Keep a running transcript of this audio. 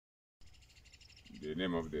In the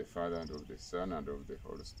name of the Father, and of the Son, and of the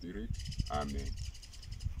Holy Spirit. Amen.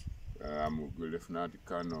 I'm Lieutenant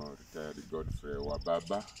Colonel retired Godfrey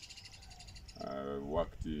Wababa.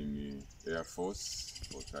 Worked in Air Force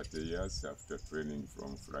for 30 years after training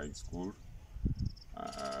from flying school.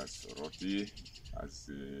 Soroti as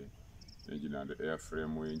engine and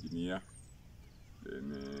airframe engineer.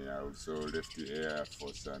 Then I also left the Air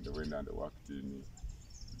Force and went and worked in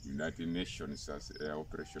United Nations as Air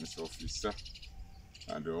Operations Officer.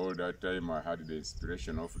 And all that time I had the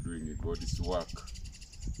inspiration of doing God's work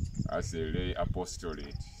as a lay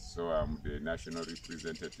apostolate. So I'm the national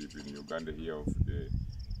representative in Uganda here of the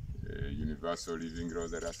Universal Living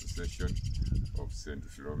Rosary Association of St.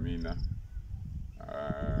 Philomena,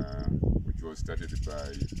 which was started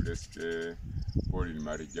by Blessed Pauline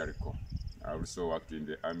Mary Jericho. I also worked in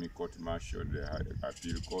the Army Court Martial, the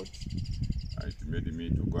Appeal Court. It made me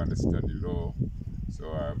to go and study law. So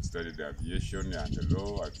I've studied aviation and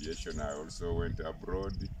law. Aviation, I also went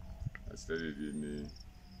abroad. I studied in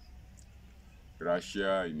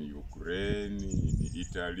Russia, in Ukraine, in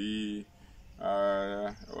Italy.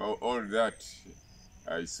 All that,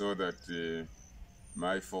 I saw that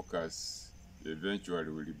my focus eventually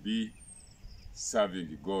will be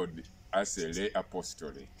serving God as a lay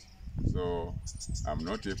apostolate. So I'm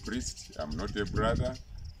not a priest, I'm not a brother,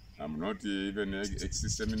 I'm not even an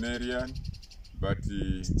ex-seminarian, but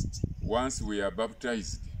once we are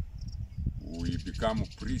baptized, we become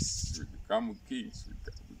priests, we become kings,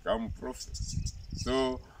 we become prophets.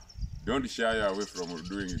 So don't shy away from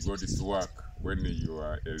doing God's work when you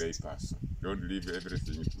are a lay person. Don't leave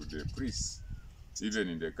everything to the priests. Even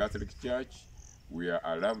in the Catholic Church, we are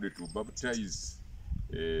allowed to baptize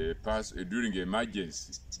a person during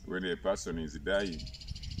emergency. When a person is dying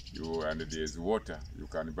and there is water, you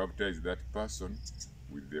can baptize that person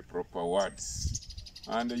with the proper words,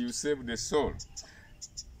 and you save the soul.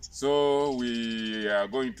 So we are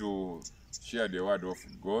going to share the word of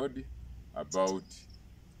God about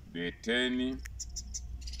the 10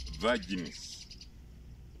 virgins.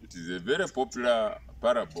 It is a very popular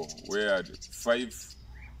parable where 5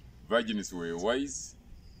 virgins were wise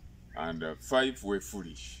and 5 were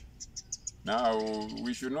foolish. Now,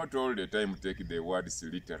 we should not all the time take the words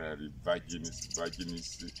literally, virgins,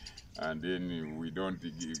 and then we don't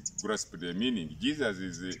grasp the meaning. Jesus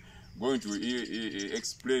is going to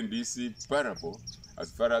explain this parable as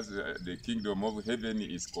far as the kingdom of heaven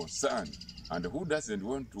is concerned. And who doesn't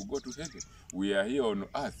want to go to heaven? We are here on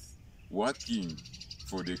earth working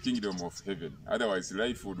for the kingdom of heaven. Otherwise,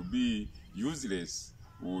 life would be useless.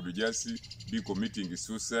 We would just be committing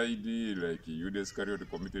suicide, like Judas Iscariot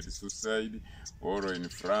committed suicide, or in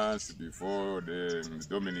France before the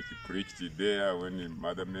Dominic preached there when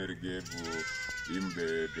Mother Mary gave him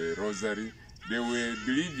the rosary. They were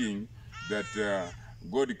believing that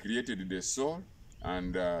God created the soul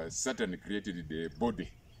and Satan created the body.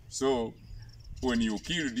 So when you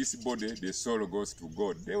kill this body, the soul goes to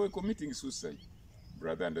God. They were committing suicide.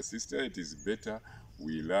 Brother and sister, it is better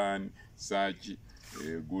we learn such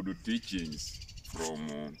good teachings from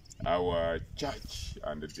our church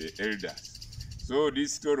and the elders. So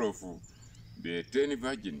this story of the 10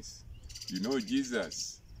 virgins, you know,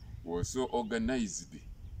 Jesus was so organized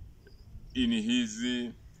in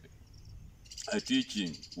his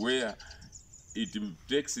teaching, where it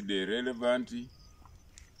takes the relevant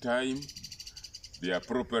time, the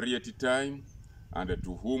appropriate time, and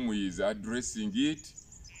to whom he is addressing it.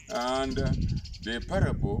 And the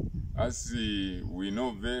parable, as we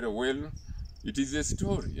know very well, it is a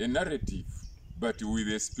story, a narrative, but with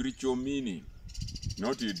a spiritual meaning.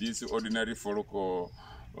 Not these ordinary folk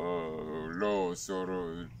laws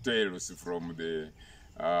or tales from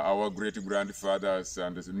our great-grandfathers.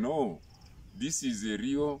 And no, this is a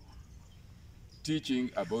real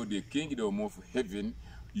teaching about the kingdom of heaven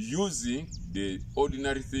using the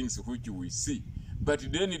ordinary things which we see. But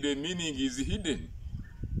then the meaning is hidden.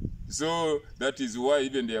 So that is why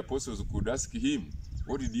even the apostles could ask him,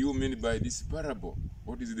 what did you mean by this parable?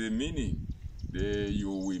 What is the meaning?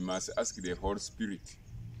 We must ask the Holy Spirit.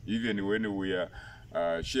 Even when we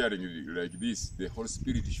are sharing like this, the Holy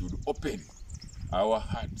Spirit should open our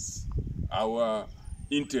hearts, our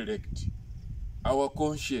intellect, our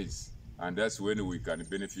conscience, and that's when we can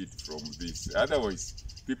benefit from this. Otherwise,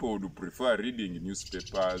 people would prefer reading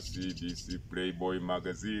newspapers, these Playboy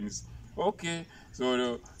magazines. Okay,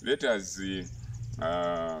 so let us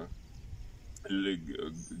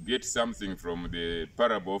get something from the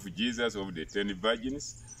parable of Jesus of the 10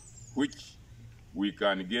 virgins, which we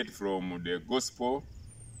can get from the Gospel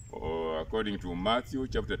according to Matthew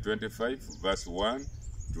chapter 25, verse 1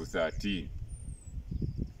 to 13.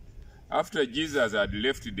 After Jesus had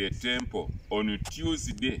left the temple on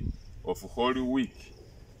Tuesday of Holy Week,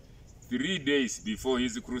 3 days before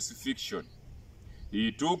his crucifixion,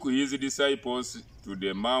 he took his disciples to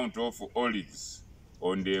the Mount of Olives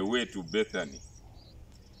on their way to Bethany.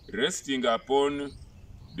 Resting upon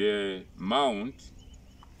the mount,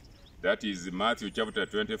 that is Matthew chapter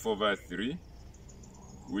 24, verse 3,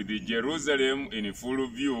 with Jerusalem in full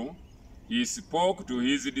view, he spoke to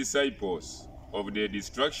his disciples of the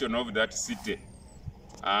destruction of that city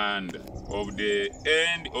and of the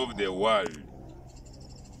end of the world.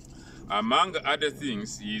 Among other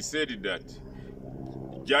things, he said that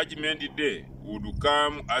Judgment Day would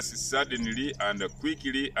come as suddenly and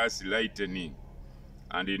quickly as lightning,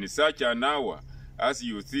 and in such an hour as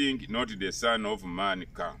you think not the Son of Man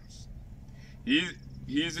comes.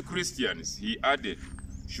 His Christians, he added,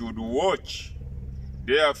 should watch,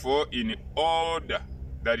 therefore, in order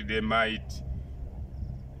that they might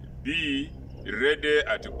be ready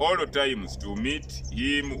at all times to meet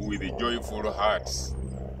him with joyful hearts.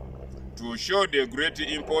 To show the great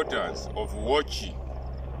importance of watching,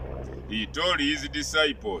 he told his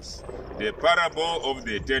disciples the parable of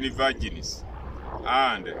the 10 virgins,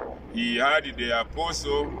 and he had the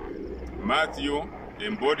apostle Matthew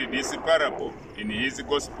embody this parable in his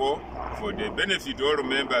gospel for the benefit of all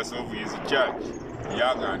members of his church,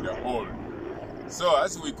 young and old. So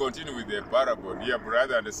as we continue with the parable, dear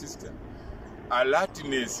brother and sister,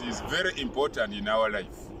 alertness is very important in our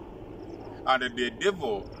life. And the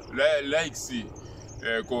devil likes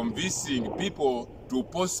convincing people to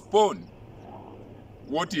postpone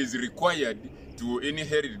what is required to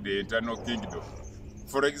inherit the eternal kingdom.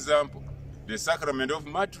 For example, the sacrament of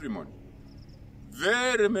matrimony.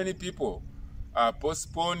 Very many people are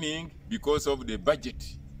postponing because of the budget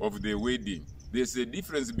of the wedding. There's a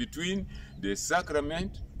difference between the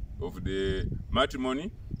sacrament of the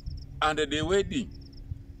matrimony and the wedding.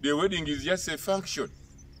 The wedding is just a function.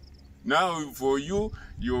 Now for you,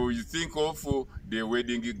 you think of the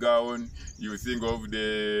wedding gown, you think of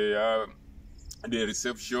the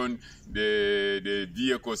reception, the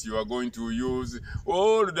vehicles you are going to use.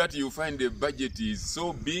 All that, you find the budget is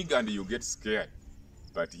so big and you get scared.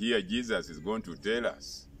 But here Jesus is going to tell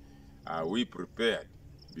us, are we prepared?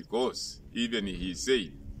 Because even he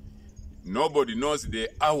said, nobody knows the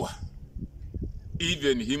hour.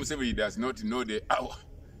 Even himself, he does not know the hour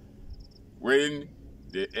when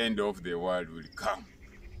the end of the world will come.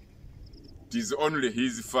 It is only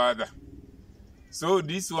his Father. So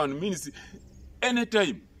this one means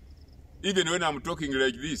anytime, even when I'm talking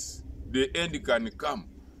like this, the end can come.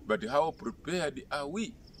 But how prepared are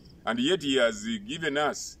we? And yet he has given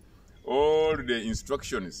us all the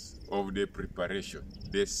instructions of the preparation,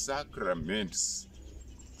 the sacraments.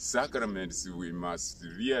 Sacraments, we must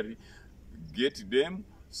really get them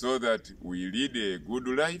so that we lead a good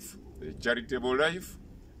life, a charitable life,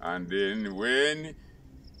 and then when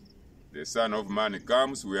the Son of Man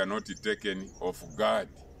comes, we are not taken off guard.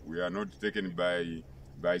 We are not taken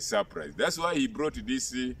by surprise. That's why he brought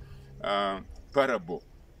this parable.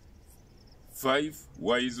 5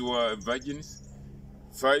 wise virgins,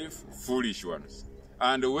 5 foolish ones.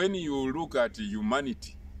 And when you look at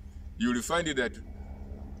humanity, you will find that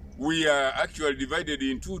we are actually divided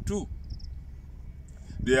into two.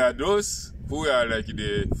 There are those who are like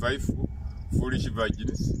the 5 foolish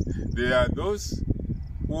virgins. There are those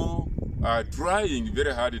who are trying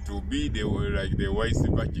very hard to be like the wise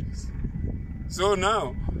virgins. So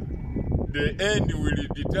now, the end will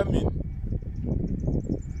determine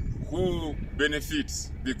who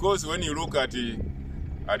benefits. Because when you look at the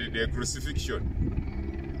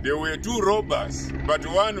crucifixion, there were 2 robbers, but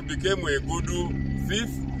one became a good thief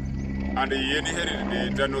and he inherited the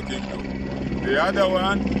eternal kingdom. The other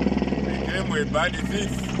one became a bad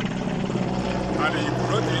thief and he could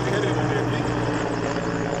not inherit the kingdom.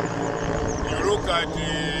 You look at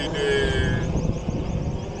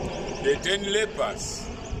the 10 lepers.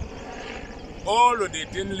 All of the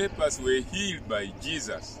 10 lepers were healed by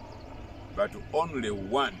Jesus, but only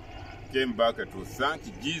one came back to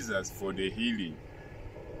thank Jesus for the healing.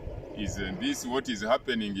 Isn't this what is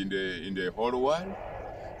happening in the whole world?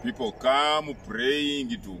 People come praying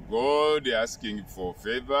to God, asking for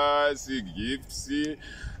favors, gifts,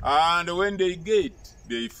 and when they get,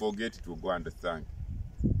 they forget to go and thank.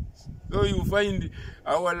 So you find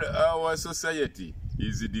our society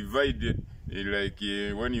is divided, like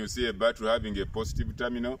when you say about having a positive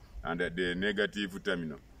terminal and the negative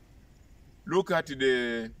terminal. Look at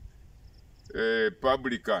the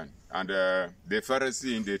publican and the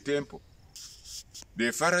Pharisee in the temple. The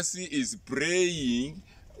Pharisee is praying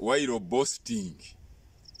while boasting.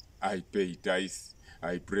 I pay tithes,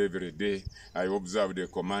 I pray every day, I observe the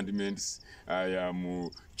commandments, I am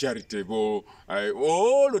charitable.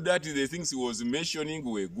 All of that, the things he was mentioning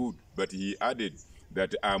were good, but he added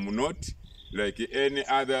that I'm not like any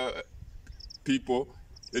other people,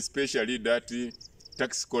 especially that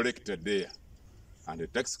tax collector there. And the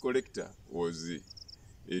tax collector was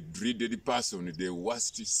a dreaded person, the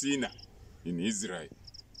worst sinner in Israel.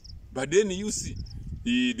 But then you see,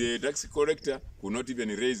 the tax collector could not even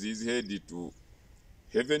raise his head to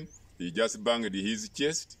heaven. He just banged his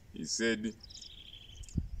chest. He said,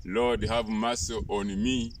 Lord, have mercy on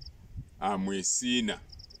me. I'm a sinner.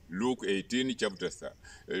 Luke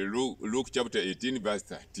chapter 18, verse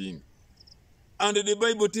 13. And the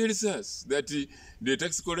Bible tells us that the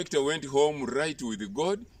tax collector went home right with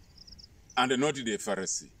God and not the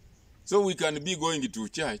Pharisee. So we can be going to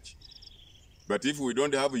church, but if we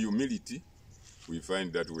don't have humility, we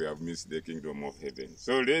find that we have missed the kingdom of heaven.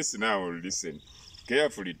 So let's now listen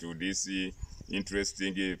carefully to this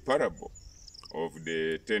interesting parable of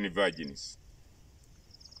the 10 virgins.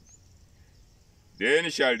 Then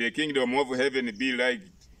shall the kingdom of heaven be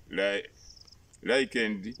likened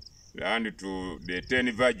unto the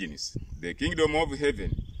 10 virgins. The kingdom of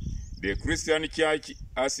heaven, the Christian church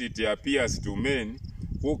as it appears to men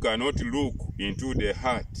who cannot look into the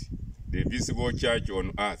heart, the visible church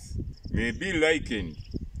on earth, may be likened,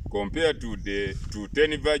 compared to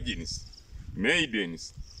 10 virgins,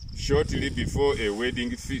 maidens, shortly before a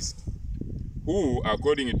wedding feast, who,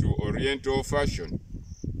 according to Oriental fashion,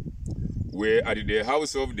 were at the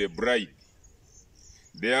house of the bride,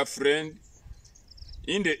 their friend,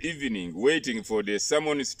 in the evening, waiting for the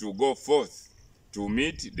summons to go forth to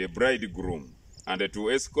meet the bridegroom and to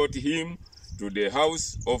escort him to the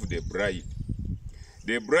house of the bride.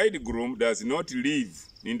 The bridegroom does not live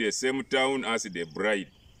in the same town as the bride,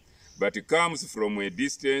 but comes from a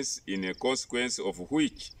distance, in a consequence of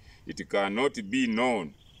which it cannot be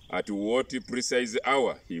known at what precise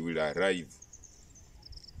hour he will arrive.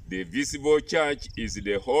 The visible church is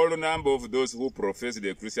the whole number of those who profess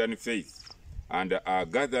the Christian faith and are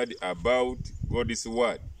gathered about God's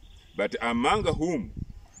word, but among whom,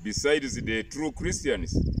 besides the true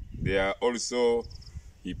Christians, there are also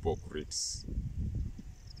hypocrites.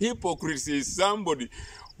 Hypocrites is somebody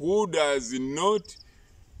who does not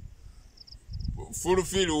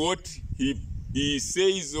fulfill what he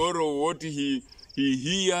says or what he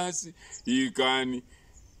hears. He can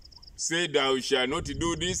say, thou shalt not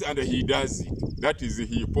do this, and he does it. That is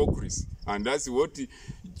hypocrisy. And that's what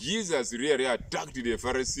Jesus really attacked the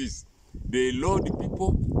Pharisees. They load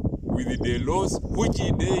people with the laws which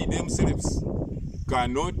they themselves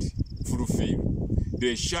cannot fulfill.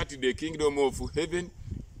 They shut the kingdom of heaven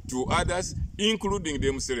to others, including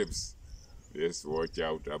themselves. Let's watch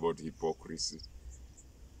out about hypocrisy.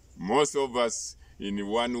 Most of us, in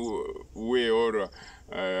one way or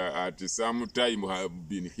at some time, have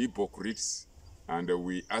been hypocrites, and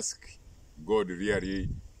we ask God really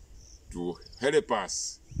to help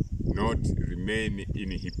us not remain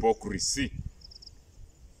in hypocrisy.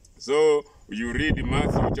 So you read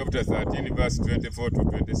Matthew chapter 13, verse 24 to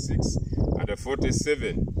 26, and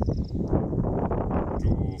 47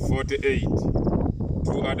 to 48.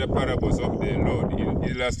 Two other parables of the Lord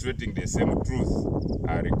illustrating the same truth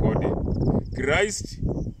are recorded. Christ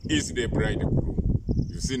is the bridegroom.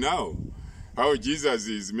 You see now how Jesus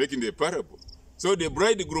is making the parable. So the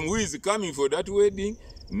bridegroom who is coming for that wedding,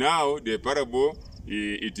 now the parable,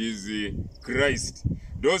 it is Christ.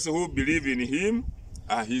 Those who believe in him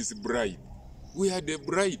are his bride. We are the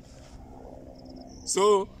bride.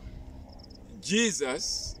 So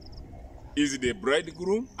Jesus is the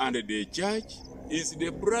bridegroom and the church is the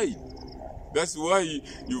bride. That's why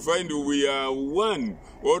you find we are one.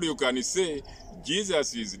 Or you can say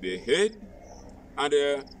Jesus is the head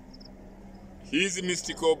and his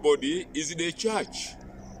mystical body is the church.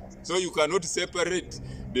 So you cannot separate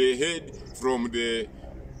the head from the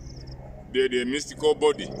mystical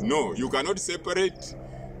body. No, you cannot separate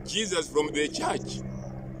Jesus from the church.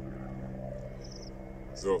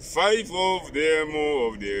 So 5 of them,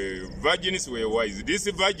 of the virgins, were wise. These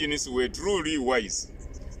virgins were truly wise.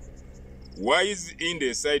 Wise in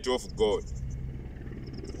the sight of God.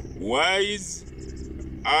 Wise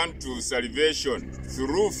unto salvation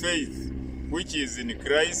through faith, which is in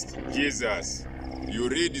Christ Jesus. You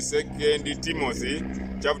read 2 Timothy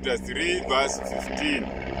chapter 3, verse 15.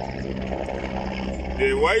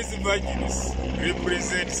 The wise virgins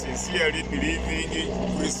represent sincerely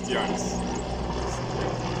believing Christians.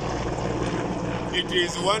 It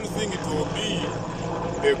is one thing to be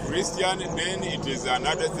a Christian, then it is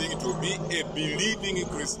another thing to be a believing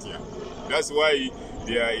Christian. That's why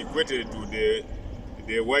they are equated to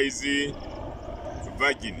the wise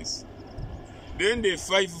virgins. Then the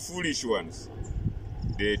 5 foolish ones,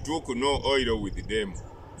 they took no oil with them.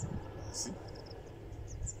 See?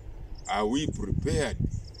 Are we prepared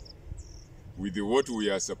with what we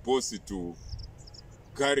are supposed to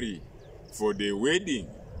carry for the wedding?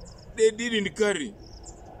 They didn't carry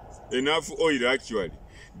enough oil actually.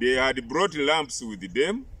 They had brought lamps with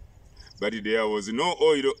them, but there was no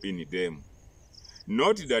oil in them.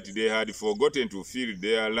 Not that they had forgotten to fill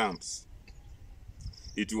their lamps.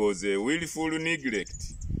 It was a willful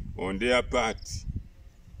neglect on their part.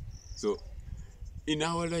 So, in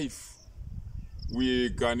our life, we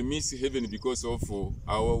can miss heaven because of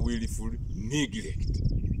our willful neglect.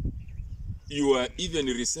 You are even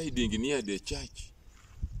residing near the church,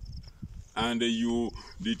 and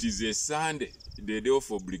it is a Sunday, the day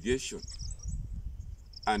of obligation,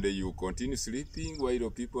 and you continue sleeping while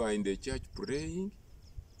people are in the church praying.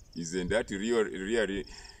 Isn't that really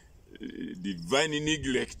divine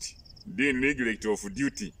neglect, the neglect of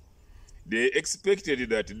duty? They expected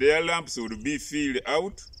that their lamps would be filled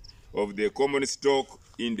out of the common stock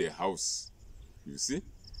in the house. You see?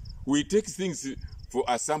 We take things for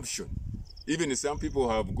assumption. Even some people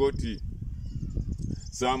have got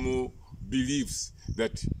some beliefs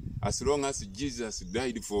that as long as Jesus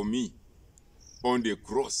died for me on the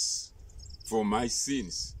cross for my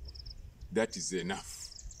sins, that is enough.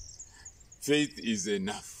 Faith is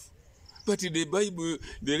enough. But the Bible,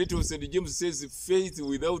 the letter of St. James says faith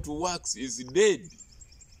without works is dead.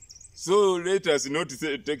 So let us not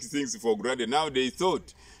take things for granted. Now they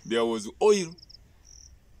thought there was oil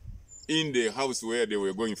in the house where they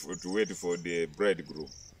were going to wait for the bridegroom.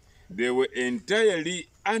 They were entirely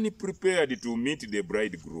unprepared to meet the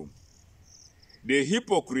bridegroom. The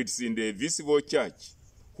hypocrites in the visible church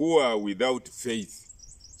who are without faith.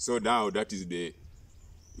 So now that is the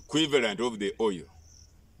equivalent of the oil.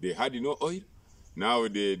 They had no oil. Now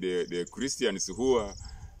the Christians who are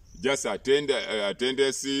just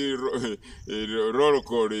attendance roll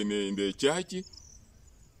call in the church,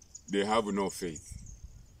 they have no faith.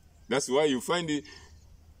 That's why you find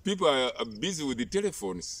people are busy with the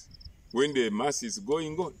telephones when the mass is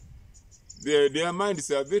going on. Their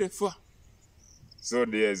minds are very far. So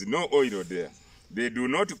there is no oil there. They do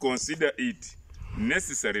not consider it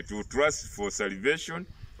necessary to trust for salvation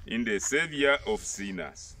in the Savior of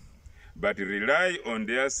sinners, but rely on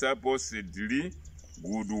their supposedly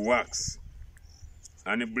good works,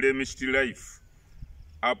 unblemished life,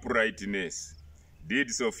 uprightness,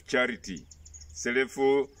 deeds of charity,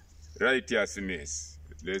 self-righteousness.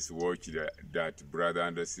 Let's watch that, brother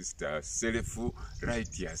and sister.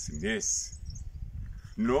 Self-righteousness.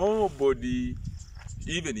 Nobody,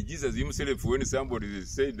 even Jesus himself, when somebody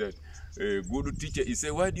said that good teacher, he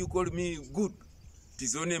said, why do you call me good? It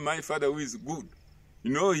is only my Father who is good.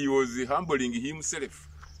 You know, he was humbling himself.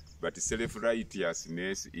 But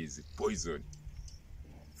self-righteousness is poison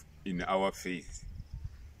in our faith.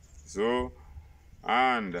 So,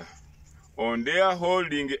 and on their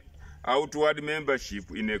holding outward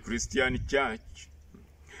membership in a Christian church,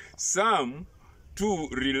 some too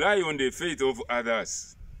rely on the faith of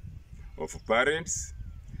others, of parents,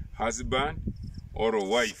 husband or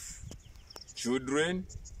wife, children,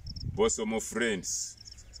 bosom of friends.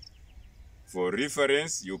 For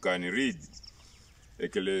reference, you can read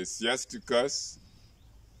Ecclesiasticus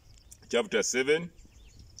chapter 7,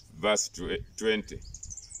 verse 20.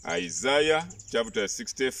 Isaiah chapter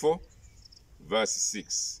 64, verse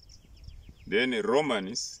 6. Then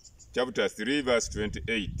Romans chapter 3, verse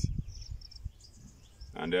 28.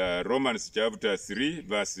 And Romans chapter 3,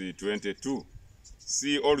 verse 22.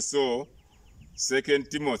 See also 2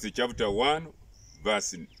 Timothy chapter 1,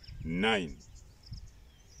 verse 9.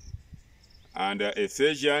 And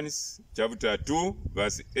Ephesians chapter 2,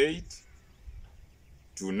 verse 8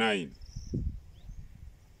 to 9.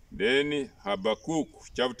 Then Habakkuk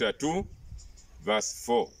chapter 2, verse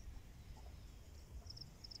 4,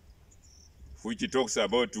 which talks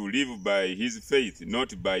about to live by his faith,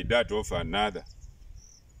 not by that of another.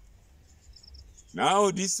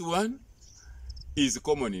 Now this one is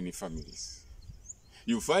common in families.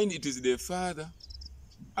 You find it is the father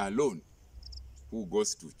alone who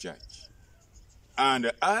goes to church,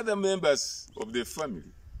 and other members of the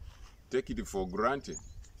family take it for granted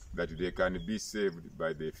that they can be saved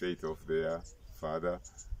by the faith of their father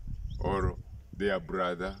or their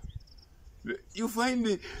brother. You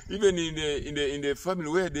find even in the family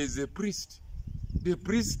where there is a priest, the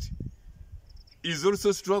priest is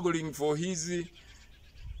also struggling for his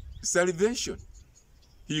salvation.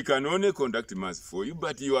 He can only conduct mass for you,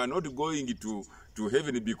 but you are not going to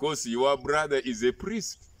heaven because your brother is a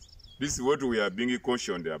priest. This is what we are being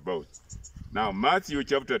cautioned about. Now, Matthew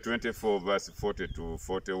chapter 24, verse 40 to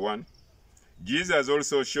 41, Jesus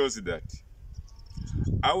also shows that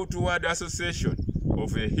outward association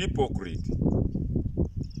of a hypocrite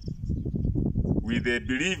with a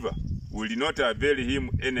believer will not avail him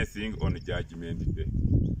anything on Judgment Day.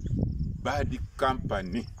 Bad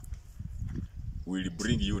company will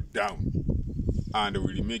bring you down and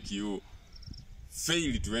will make you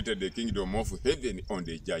fail to enter the kingdom of heaven on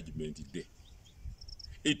the Judgment Day.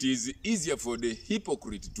 It is easier for the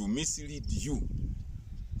hypocrite to mislead you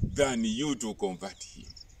than you to convert him.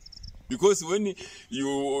 Because when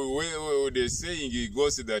the saying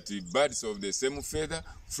goes that birds of the same feather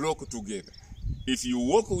flock together. If you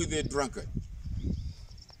walk with a drunkard,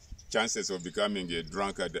 chances of becoming a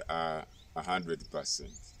drunkard are 100%.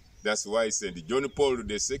 That's why St. John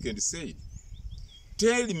Paul II said,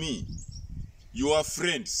 tell me your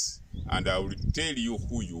friends, and I will tell you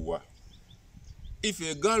who you are. If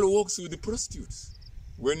a girl walks with prostitutes,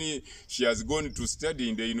 when she has gone to study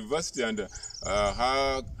in the university and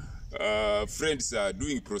her friends are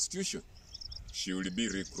doing prostitution, she will be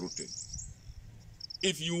recruited.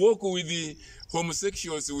 If you walk with the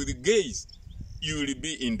homosexuals, with gays, you will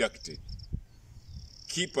be inducted.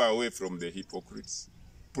 Keep away from the hypocrites.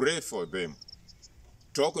 Pray for them.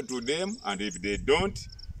 Talk to them, and if they don't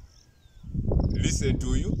listen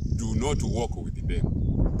to you, do not walk with them.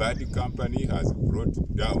 Bad company has brought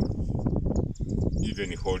down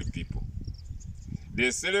even holy people.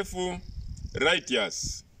 The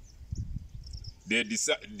self-righteous, the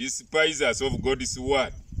despisers of God's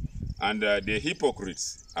word, and the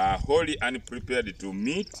hypocrites are wholly unprepared to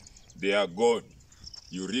meet their God.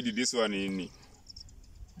 You read this one in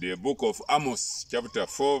the book of Amos, chapter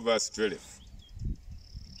 4, verse 12.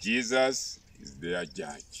 Jesus is their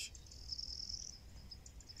judge.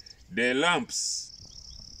 The lamps,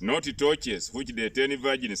 not torches, which the 10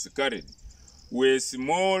 virgins carried, were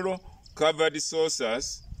small covered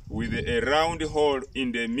saucers with a round hole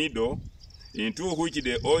in the middle, into which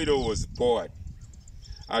the oil was poured.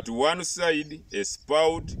 At one side a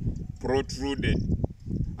spout protruded,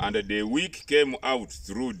 and the wick came out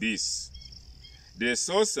through this. The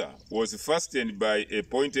saucer was fastened by a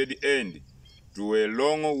pointed end to a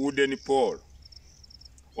long wooden pole,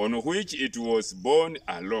 on which it was borne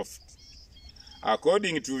aloft.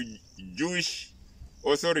 According to Jewish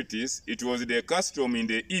authorities, it was the custom in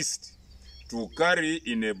the East to carry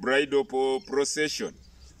in a bridal procession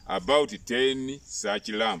about 10 such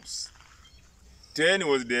lamps. 10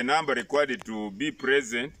 was the number required to be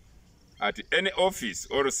present at any office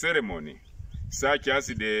or ceremony, such as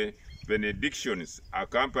the benedictions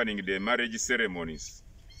accompanying the marriage ceremonies.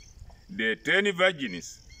 The 10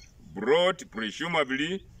 virgins brought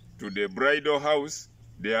presumably to the bridal house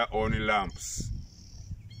their own lamps.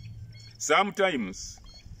 Sometimes,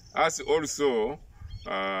 as also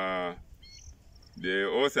the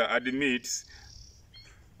author admits,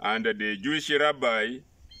 and the Jewish rabbi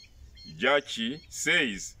Jachi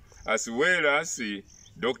says, as well as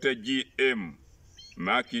Dr. G.M.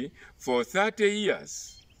 Mackey, for 30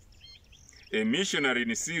 years, a missionary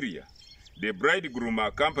in Syria, the bridegroom,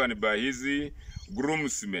 accompanied by his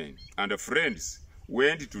groomsmen and friends,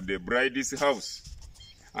 went to the bride's house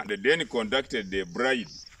and then conducted the bride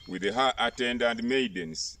with her attendant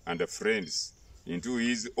maidens and friends into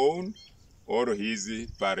his own or his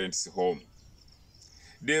parents' home.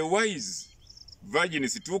 The wise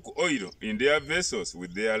virgins took oil in their vessels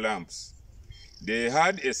with their lamps. They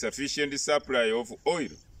had a sufficient supply of oil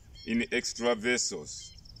in extra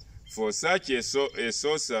vessels, for such a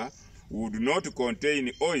saucer would not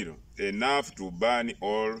contain oil enough to burn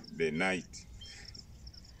all the night.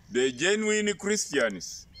 The genuine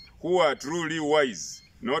Christians, who are truly wise,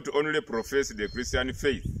 not only profess the Christian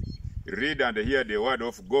faith, read and hear the word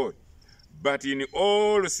of God, but in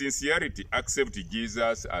all sincerity accept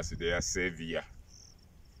Jesus as their Savior.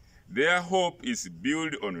 Their hope is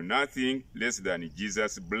built on nothing less than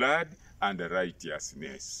Jesus' blood and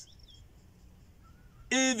righteousness.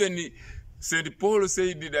 Even St. Paul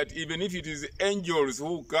said that even if it is angels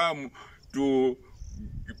who come to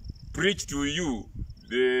preach to you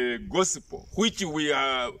the gospel, which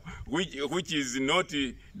is not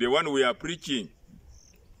the one we are preaching,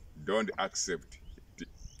 don't accept it.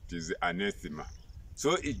 It is anathema.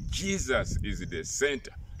 So Jesus is the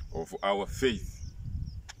center of our faith.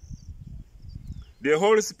 The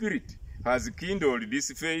Holy Spirit has kindled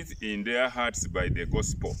this faith in their hearts by the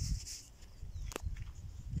gospel,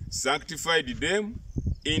 sanctified them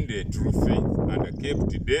in the true faith, and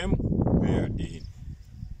kept them therein.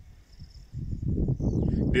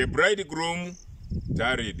 The bridegroom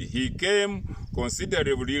tarried. He came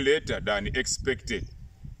considerably later than expected.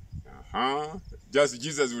 Just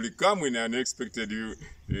Jesus will come in an unexpected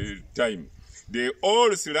time. They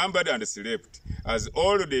all slumbered and slept. As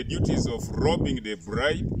all the duties of robing the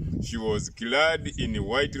bride, she was clad in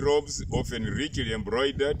white robes, often richly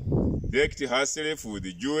embroidered, decked herself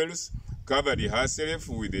with jewels, covered herself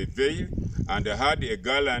with a veil, and had a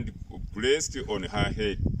garland placed on her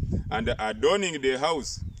head. And adorning the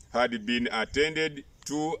house had been attended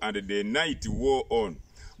to, and the night wore on.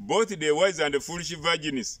 Both the wise and the foolish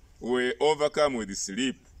virgins were overcome with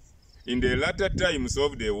sleep. In the latter times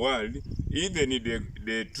of the world, even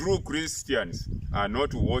the true Christians are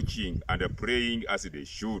not watching and praying as they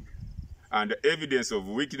should, and evidence of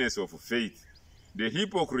weakness of faith. The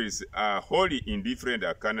hypocrites are wholly indifferent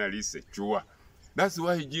and carnally secure. That's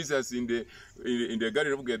why Jesus in the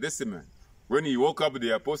Garden of Gethsemane, when he woke up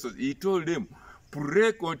the apostles, he told them,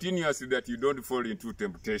 pray continuously that you don't fall into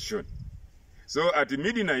temptation. So at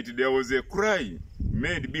midnight there was a cry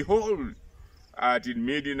made, behold, at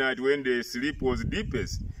midnight when the sleep was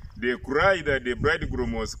deepest, the cry that the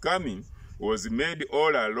bridegroom was coming was made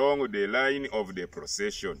all along the line of the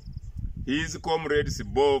procession. His comrades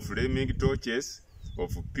bore flaming torches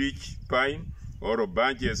of pitch pine or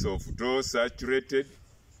bunches of tow saturated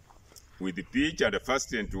with pitch and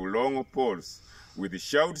fastened to long poles, with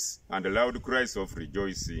shouts and loud cries of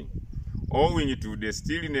rejoicing. Owing to the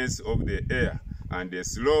stillness of the air and the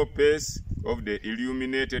slow pace of the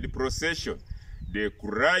illuminated procession, the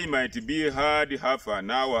cry might be heard half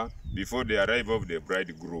an hour before the arrival of the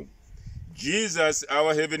bridegroom. Jesus,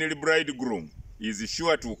 our heavenly bridegroom, is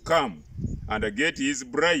sure to come and get his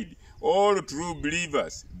bride, all true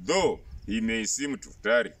believers, though he may seem to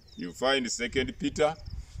tarry. You find 2 Peter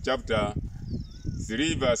chapter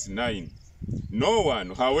 3 verse 9. No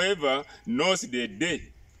one, however, knows the day,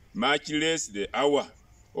 much less the hour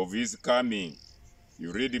of his coming.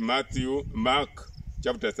 You read Mark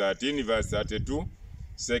chapter 13 verse 32,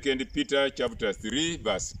 2 Peter chapter 3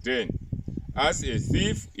 verse 10. As a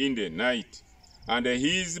thief in the night, and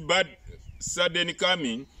his sudden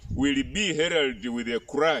coming will be heralded with a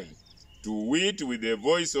cry, to wit, with the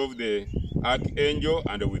voice of the archangel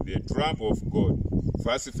and with the trump of God.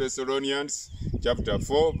 1 Thessalonians chapter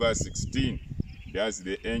 4 verse 16. That's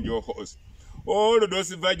the angel host. All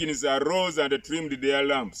those virgins arose and trimmed their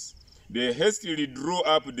lamps. They hastily drew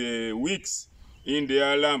up the wicks in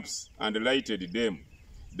their lamps and lighted them.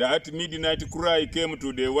 That midnight cry came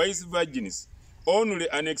to the wise virgins only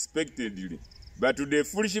unexpectedly, but to the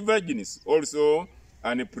foolish virgins also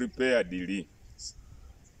unpreparedly.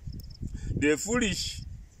 The foolish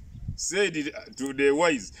said to the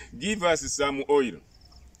wise, give us some oil.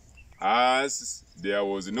 As there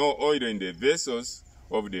was no oil in the vessels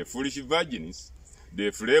of the foolish virgins, the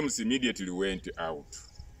flames immediately went out.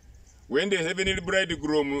 When the heavenly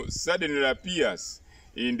bridegroom suddenly appears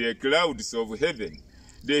in the clouds of heaven,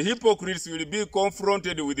 the hypocrites will be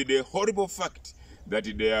confronted with the horrible fact that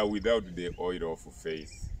they are without the oil of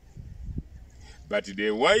faith. But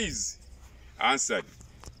the wise answered,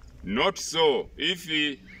 not so. If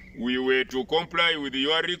we were to comply with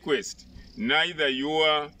your request, neither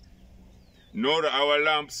your nor our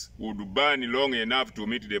lamps would burn long enough to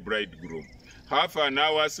meet the bridegroom. Half an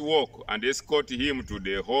hour's walk and escort him to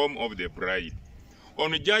the home of the bride.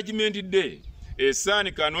 On Judgment Day, a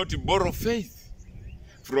son cannot borrow faith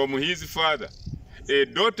from his father, a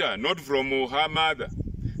daughter not from her mother.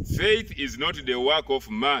 Faith is not the work of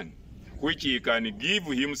man, which he can give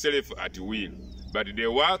himself at will, but the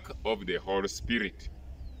work of the Holy Spirit.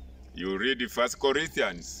 You read 1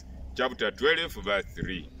 Corinthians chapter 12 verse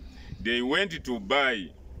 3. They went to buy.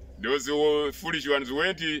 Those foolish ones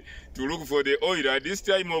went to look for the oil. At this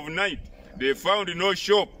time of night, they found no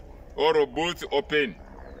shop or booth open.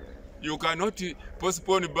 You cannot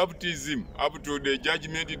postpone baptism up to the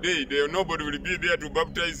judgment day. Nobody will be there to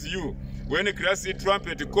baptize you. When Christ's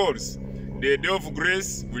trumpet calls, the day of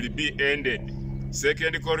grace will be ended. 2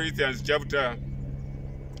 Corinthians chapter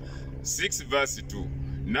 6 verse 2.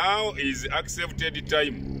 Now is accepted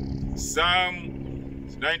time. Psalm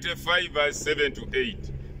 95 verse 7 to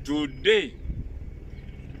 8. Today,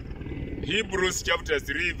 Hebrews chapter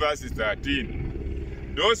 3 verse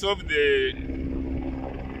 13. Those of the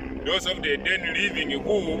then living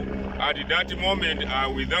who at that moment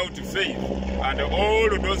are without faith, and all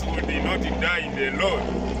those who did not die in the Lord.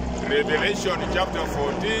 Revelation chapter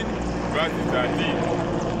 14 verse 13.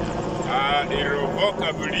 Are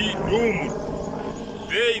irrevocably doomed.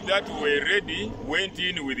 They that were ready went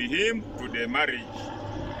in with him to the marriage.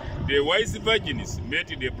 The wise virgins met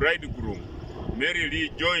the bridegroom.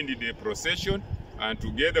 Merrily joined the procession, and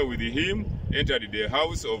together with him entered the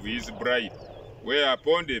house of his bride.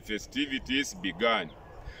 whereupon the festivities began.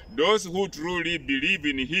 Those who truly believe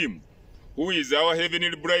in him, who is our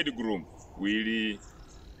heavenly bridegroom, will,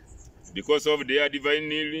 because of their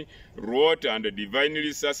divinely wrought and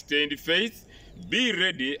divinely sustained faith, be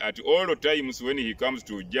ready at all times when he comes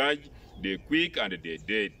to judge the quick and the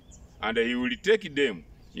dead. And he will take them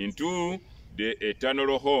into the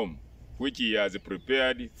eternal home, which he has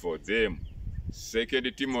prepared for them. 2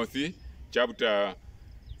 Timothy chapter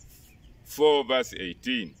 4 verse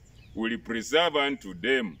 18. Will preserve unto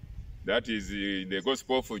them. That is the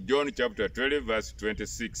Gospel of John chapter 12 verse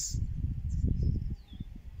 26.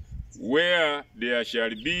 Where there shall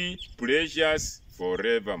be pleasures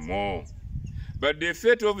forevermore. But the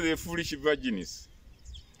fate of the foolish virgins,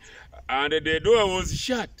 and the door was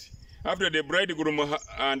shut. After the bridegroom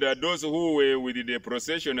and those who were with the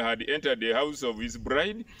procession had entered the house of his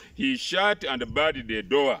bride, he shut and barred the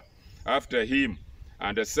door after him,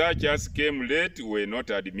 and such as came late were not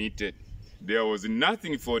admitted. There was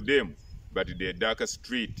nothing for them but the dark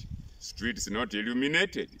streets not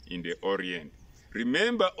illuminated in the Orient.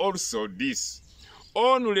 Remember also this: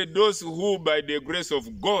 only those who by the grace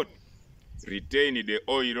of God retain the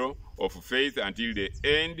oil of faith until the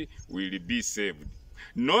end will be saved.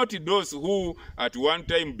 Not those who at one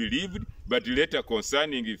time believed, but later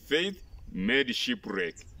concerning faith made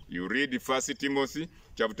shipwreck. You read 1 Timothy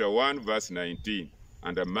chapter 1 verse 19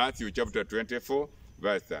 and Matthew chapter 24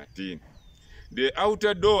 verse 13. The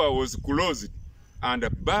outer door was closed and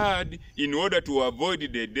barred in order to avoid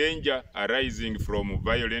the danger arising from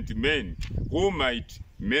violent men who might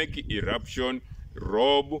make irruption,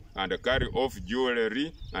 rob, and carry off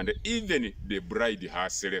jewelry, and even the bride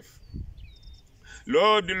herself.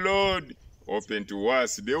 Lord, Lord, open to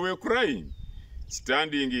us. They were crying.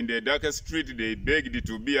 Standing in the dark street, they begged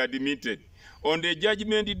to be admitted. On the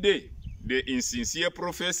judgment day, the insincere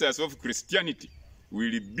professors of Christianity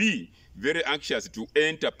will be very anxious to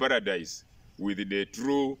enter paradise with the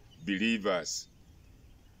true believers.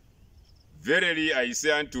 Verily I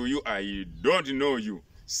say unto you, I don't know you.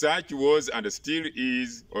 Such was and still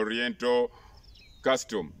is Oriental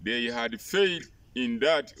custom. They had failed in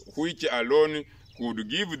that which alone could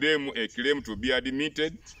give them a claim to be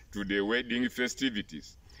admitted to the wedding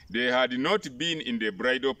festivities. They had not been in the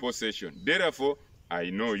bridal procession. Therefore, I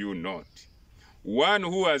know you not. One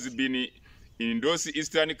who has been in those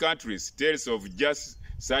eastern countries tells of just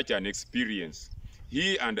such an experience.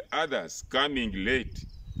 He and others coming late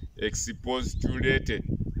expostulated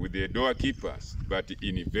with the doorkeepers, but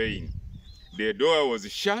in vain. The door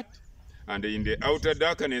was shut, and in the outer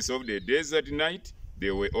darkness of the desert night,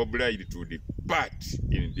 they were obliged to depart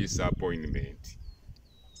in disappointment.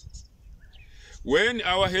 When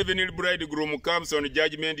our heavenly bridegroom comes on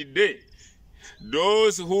judgment day,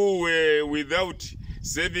 those who were without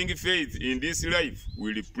saving faith in this life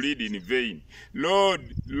will plead in vain. Lord,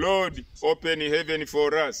 Lord, open heaven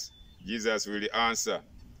for us. Jesus will answer,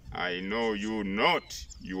 I know you not.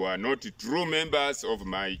 You are not true members of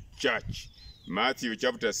my church. Matthew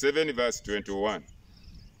chapter 7 verse 21.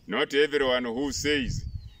 Not everyone who says,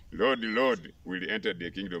 Lord, Lord, will enter the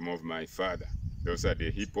kingdom of my Father. Those are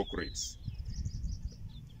the hypocrites.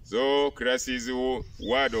 So Christ's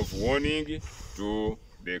word of warning to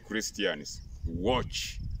the Christians: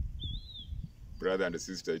 watch. Brother and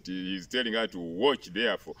sister, he is telling us to watch,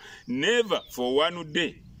 therefore. Never for one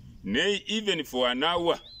day, nay, even for an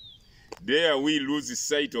hour, dare we lose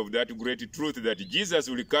sight of that great truth that Jesus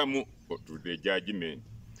will come to the judgment,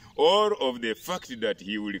 or of the fact that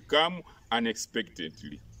he will come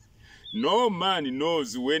unexpectedly. No man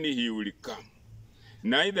knows when he will come,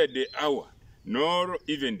 neither the hour, nor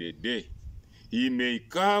even the day. He may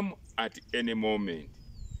come at any moment.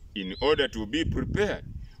 In order to be prepared,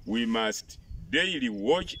 we must daily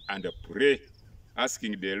watch and pray,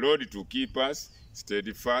 asking the Lord to keep us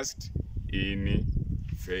steadfast in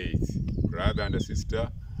faith. Brother and sister,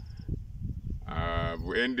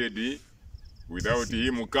 we ended without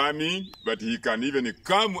him coming, but he can even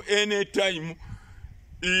come anytime,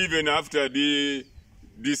 even after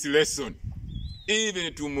this lesson,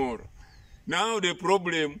 even tomorrow. Now the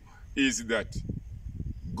problem is that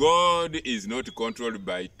God is not controlled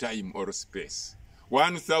by time or space.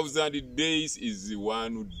 1,000 days is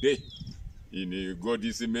 1 day in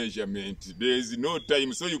God's measurement. There is no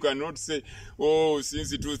time, so you cannot say, oh,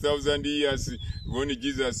 since 2,000 years when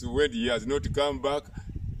Jesus went, he has not come back.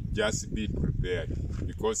 Just be prepared,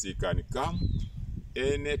 because he can come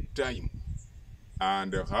any time.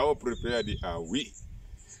 And how prepared are we?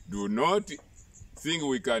 Do not think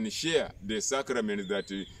we can share the sacrament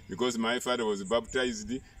that because my father was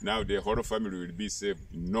baptized, now the whole family will be saved.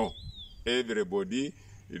 No. Everybody,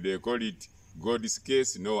 they call it God's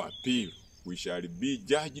case, no appeal. We shall be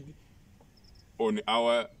judged on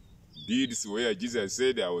our deeds, where Jesus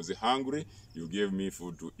said, I was hungry, you gave me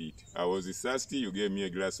food to eat. I was thirsty, you gave me a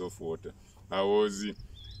glass of water. I was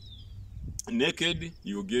naked,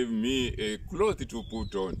 you gave me a cloth to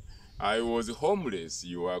put on. I was homeless,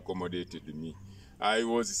 you accommodated me. I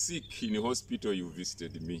was sick in hospital, you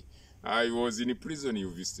visited me. I was in prison, you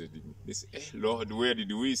visited me. They say, hey, Lord, where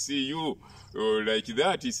did we see you? Oh, like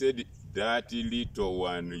that, he said, that little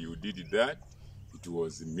one, you did that, it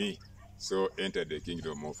was me. So enter the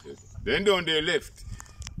kingdom of heaven. Then on the left,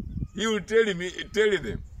 he will tell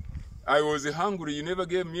them, I was hungry, you never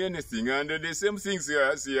gave me anything. And the same things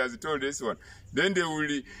as he has told this one. Then they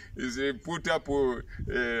will put up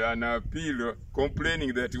an appeal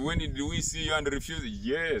complaining that when did we see you and refuse?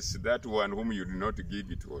 Yes, that one whom you did not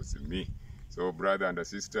give, it was me. So brother and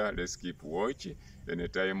sister, let's keep watch.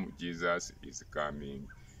 Anytime Jesus is coming.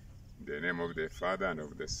 In the name of the Father, and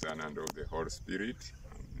of the Son, and of the Holy Spirit.